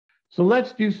So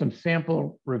let's do some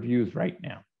sample reviews right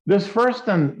now. This first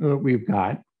one that we've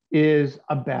got is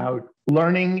about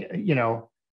learning,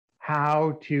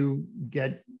 how to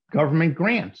get government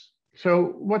grants.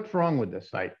 So what's wrong with this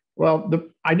site? Well,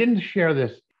 I didn't share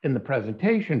this in the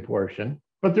presentation portion,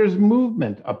 but there's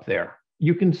movement up there.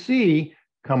 You can see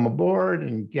come aboard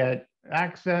and get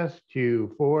access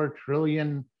to 4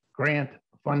 trillion grant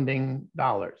funding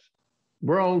dollars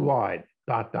worldwide, ...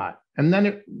 And then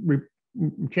it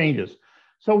changes.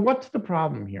 So what's the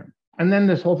problem here? And then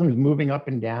this whole thing's moving up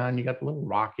and down. You got the little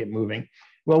rocket moving.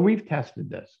 Well, we've tested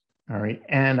this. All right.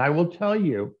 And I will tell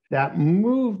you that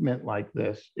movement like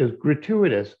this is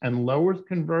gratuitous and lowers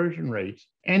conversion rates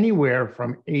anywhere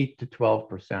from 8 to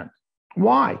 12%.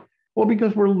 Why? Well,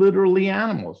 because we're literally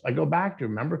animals. I go back to,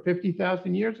 remember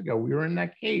 50,000 years ago, we were in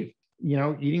that cave,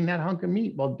 eating that hunk of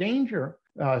meat. Well, danger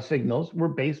signals were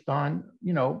based on,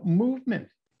 movement.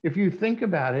 If you think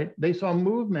about it, they saw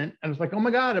movement and it's like, oh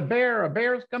my God, a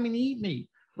bear's coming to eat me,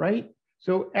 right?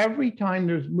 So every time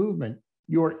there's movement,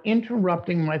 you're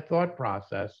interrupting my thought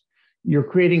process. You're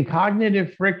creating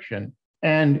cognitive friction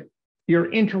and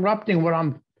you're interrupting what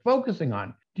I'm focusing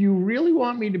on. Do you really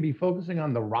want me to be focusing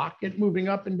on the rocket moving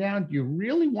up and down? Do you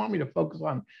really want me to focus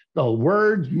on the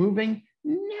words moving?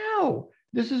 No,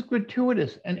 this is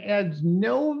gratuitous and adds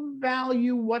no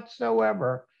value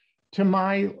whatsoever to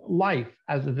my life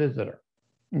as a visitor,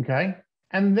 okay?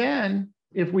 And then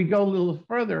if we go a little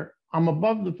further, I'm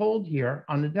above the fold here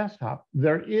on the desktop.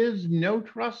 There is no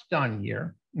trust on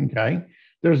here, okay?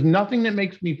 There's nothing that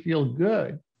makes me feel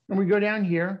good. And we go down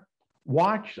here,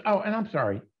 watch, and I'm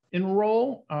sorry,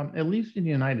 enroll, at least in the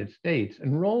United States,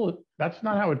 enroll, that's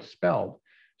not how it's spelled.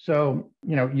 So,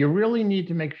 you really need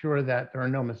to make sure that there are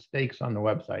no mistakes on the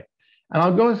website. And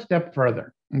I'll go a step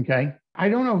further, okay? I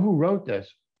don't know who wrote this,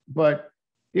 but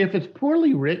if it's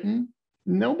poorly written,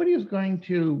 nobody is going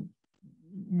to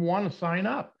want to sign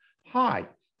up. Hi,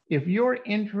 if you're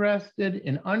interested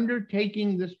in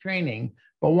undertaking this training,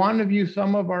 but want to view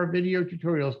some of our video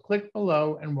tutorials, click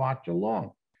below and watch along.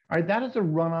 All right, that is a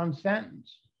run-on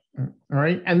sentence. All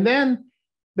right, and then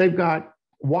they've got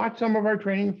watch some of our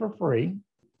training for free,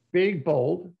 big,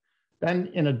 bold.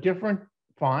 Then in a different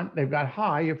font, they've got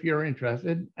hi if you're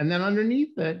interested. And then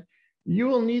underneath it, you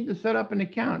will need to set up an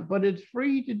account, but it's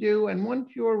free to do. And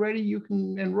once you're ready, you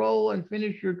can enroll and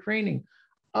finish your training.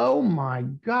 Oh my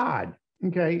God.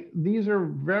 Okay, these are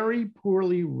very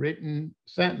poorly written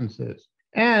sentences.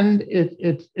 And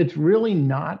it's really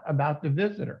not about the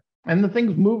visitor. And the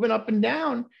thing's moving up and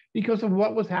down because of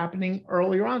what was happening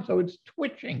earlier on. So it's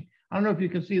twitching. I don't know if you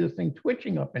can see this thing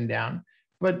twitching up and down,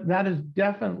 but that is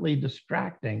definitely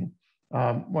distracting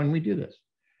when we do this.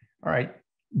 All right.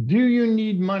 Do you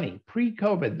need money?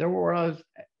 Pre-COVID,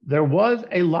 there was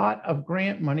a lot of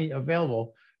grant money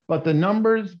available, but the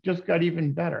numbers just got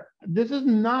even better. This is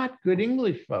not good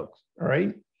English, folks, all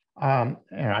right? And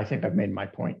I think I've made my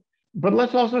point. But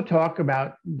let's also talk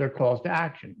about their calls to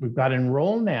action. We've got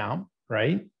enroll now,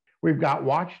 right? We've got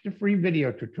watch the free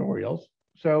video tutorials.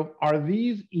 So are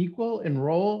these equal,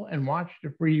 enroll and watch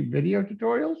the free video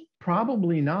tutorials?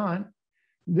 Probably not.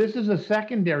 This is a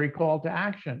secondary call to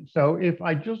action. So if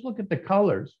I just look at the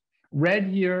colors, red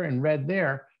here and red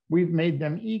there, we've made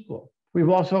them equal. We've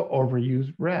also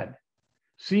overused red.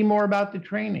 See more about the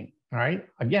training, all right?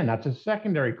 Again, that's a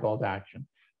secondary call to action.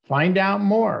 Find out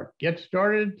more, get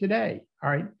started today, all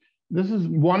right? This is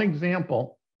one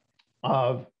example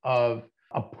of a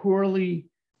poorly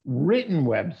written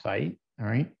website, all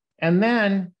right? And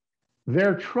then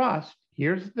their trust,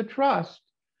 here's the trust,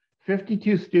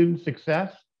 52 student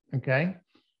success, okay?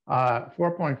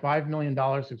 $4.5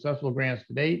 million successful grants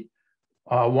to date,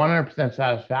 100%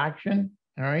 satisfaction,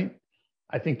 all right?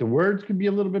 I think the words could be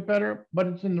a little bit better, but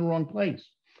it's in the wrong place.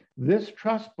 This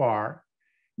trust bar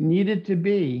needed to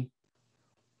be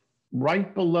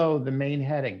right below the main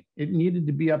heading. It needed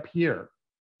to be up here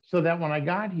so that when I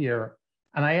got here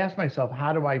and I asked myself,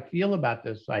 how do I feel about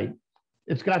this site?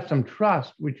 It's got some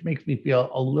trust, which makes me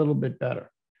feel a little bit better.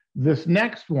 This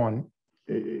next one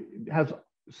has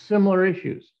similar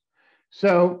issues.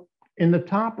 So in the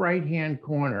top right-hand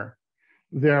corner,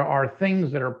 there are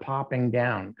things that are popping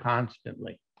down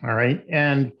constantly, all right?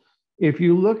 And if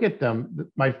you look at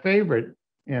them, my favorite,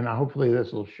 and hopefully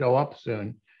this will show up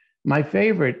soon, my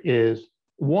favorite is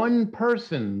one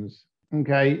person's,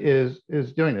 okay, is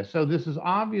doing this. So this is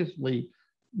obviously,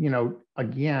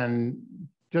 again,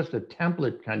 just a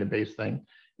template kind of based thing.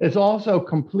 It's also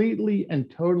completely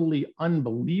and totally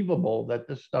unbelievable that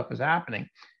this stuff is happening.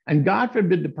 And God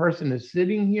forbid the person is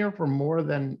sitting here for more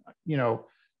than,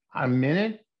 a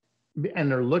minute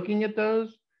and they're looking at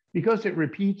those. because it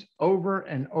repeats over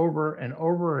and over and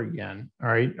over again, all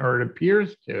right, or it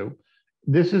appears to,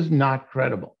 this is not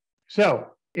credible. So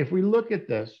if we look at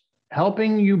this,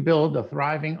 helping you build a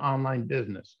thriving online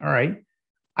business, all right,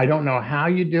 I don't know how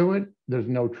you do it. There's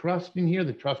no trust in here.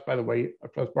 The trust, by the way, a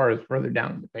trust bar is further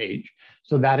down the page.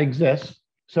 So that exists.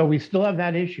 So we still have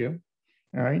that issue,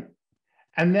 all right?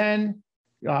 And then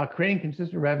creating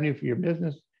consistent revenue for your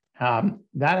business. That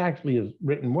actually is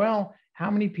written well. How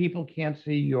many people can't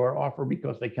see your offer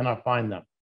because they cannot find them?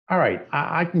 All right,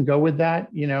 I can go with that,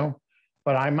 you know,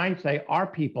 but I might say, are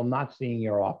people not seeing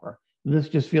your offer? This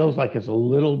just feels like it's a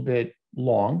little bit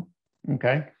long,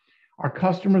 okay? Our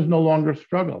customers no longer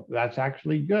struggle. That's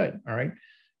actually good, all right?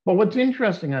 But what's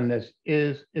interesting on this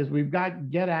is we've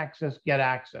got get access,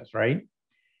 right?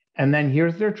 And then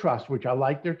here's their trust, which I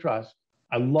like their trust.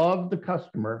 I love the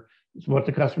customer. It's what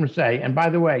the customers say. And by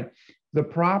the way, the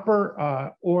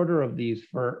proper order of these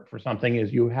for something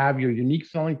is you have your unique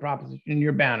selling proposition in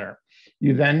your banner.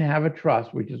 You then have a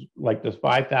trust, which is like this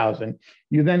 5,000.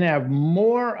 You then have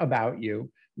more about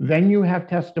you. Then you have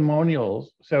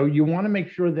testimonials. So you want to make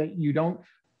sure that you don't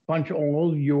bunch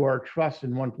all your trust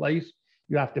in one place.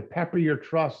 You have to pepper your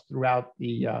trust throughout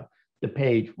the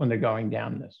page when they're going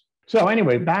down this. So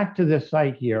anyway, back to this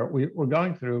site here. We're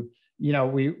going through, you know,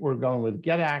 we're going with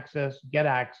get access,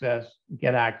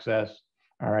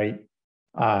 all right,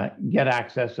 get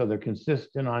access, so they're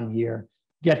consistent on here,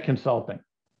 get consulting,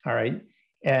 all right,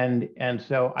 and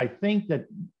so I think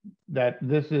that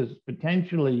this is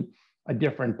potentially a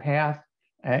different path,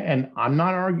 and I'm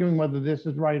not arguing whether this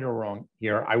is right or wrong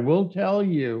here. I will tell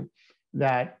you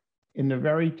that in the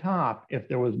very top, if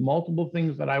there was multiple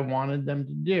things that I wanted them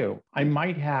to do, I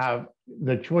might have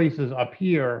the choices up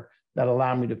here that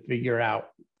allow me to figure out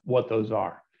what those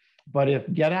are. But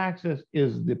if get access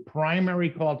is the primary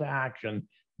call to action,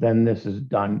 then this is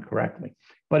done correctly.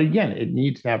 But again, it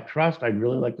needs to have trust. I'd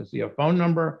really like to see a phone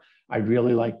number. I'd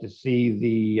really like to see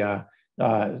the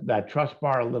that trust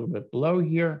bar a little bit below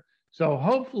here. So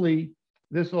hopefully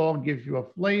this all gives you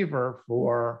a flavor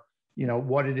for, you know,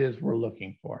 what it is we're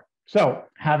looking for. So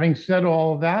having said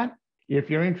all of that, if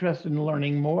you're interested in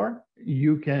learning more,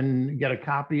 you can get a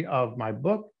copy of my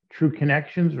book, True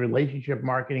Connections, Relationship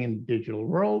Marketing in the Digital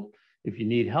World. If you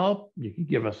need help, you can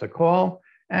give us a call,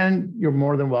 and you're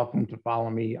more than welcome to follow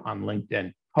me on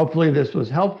LinkedIn. Hopefully this was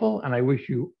helpful, and I wish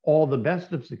you all the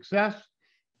best of success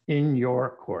in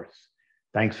your course.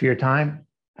 Thanks for your time.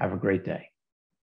 Have a great day.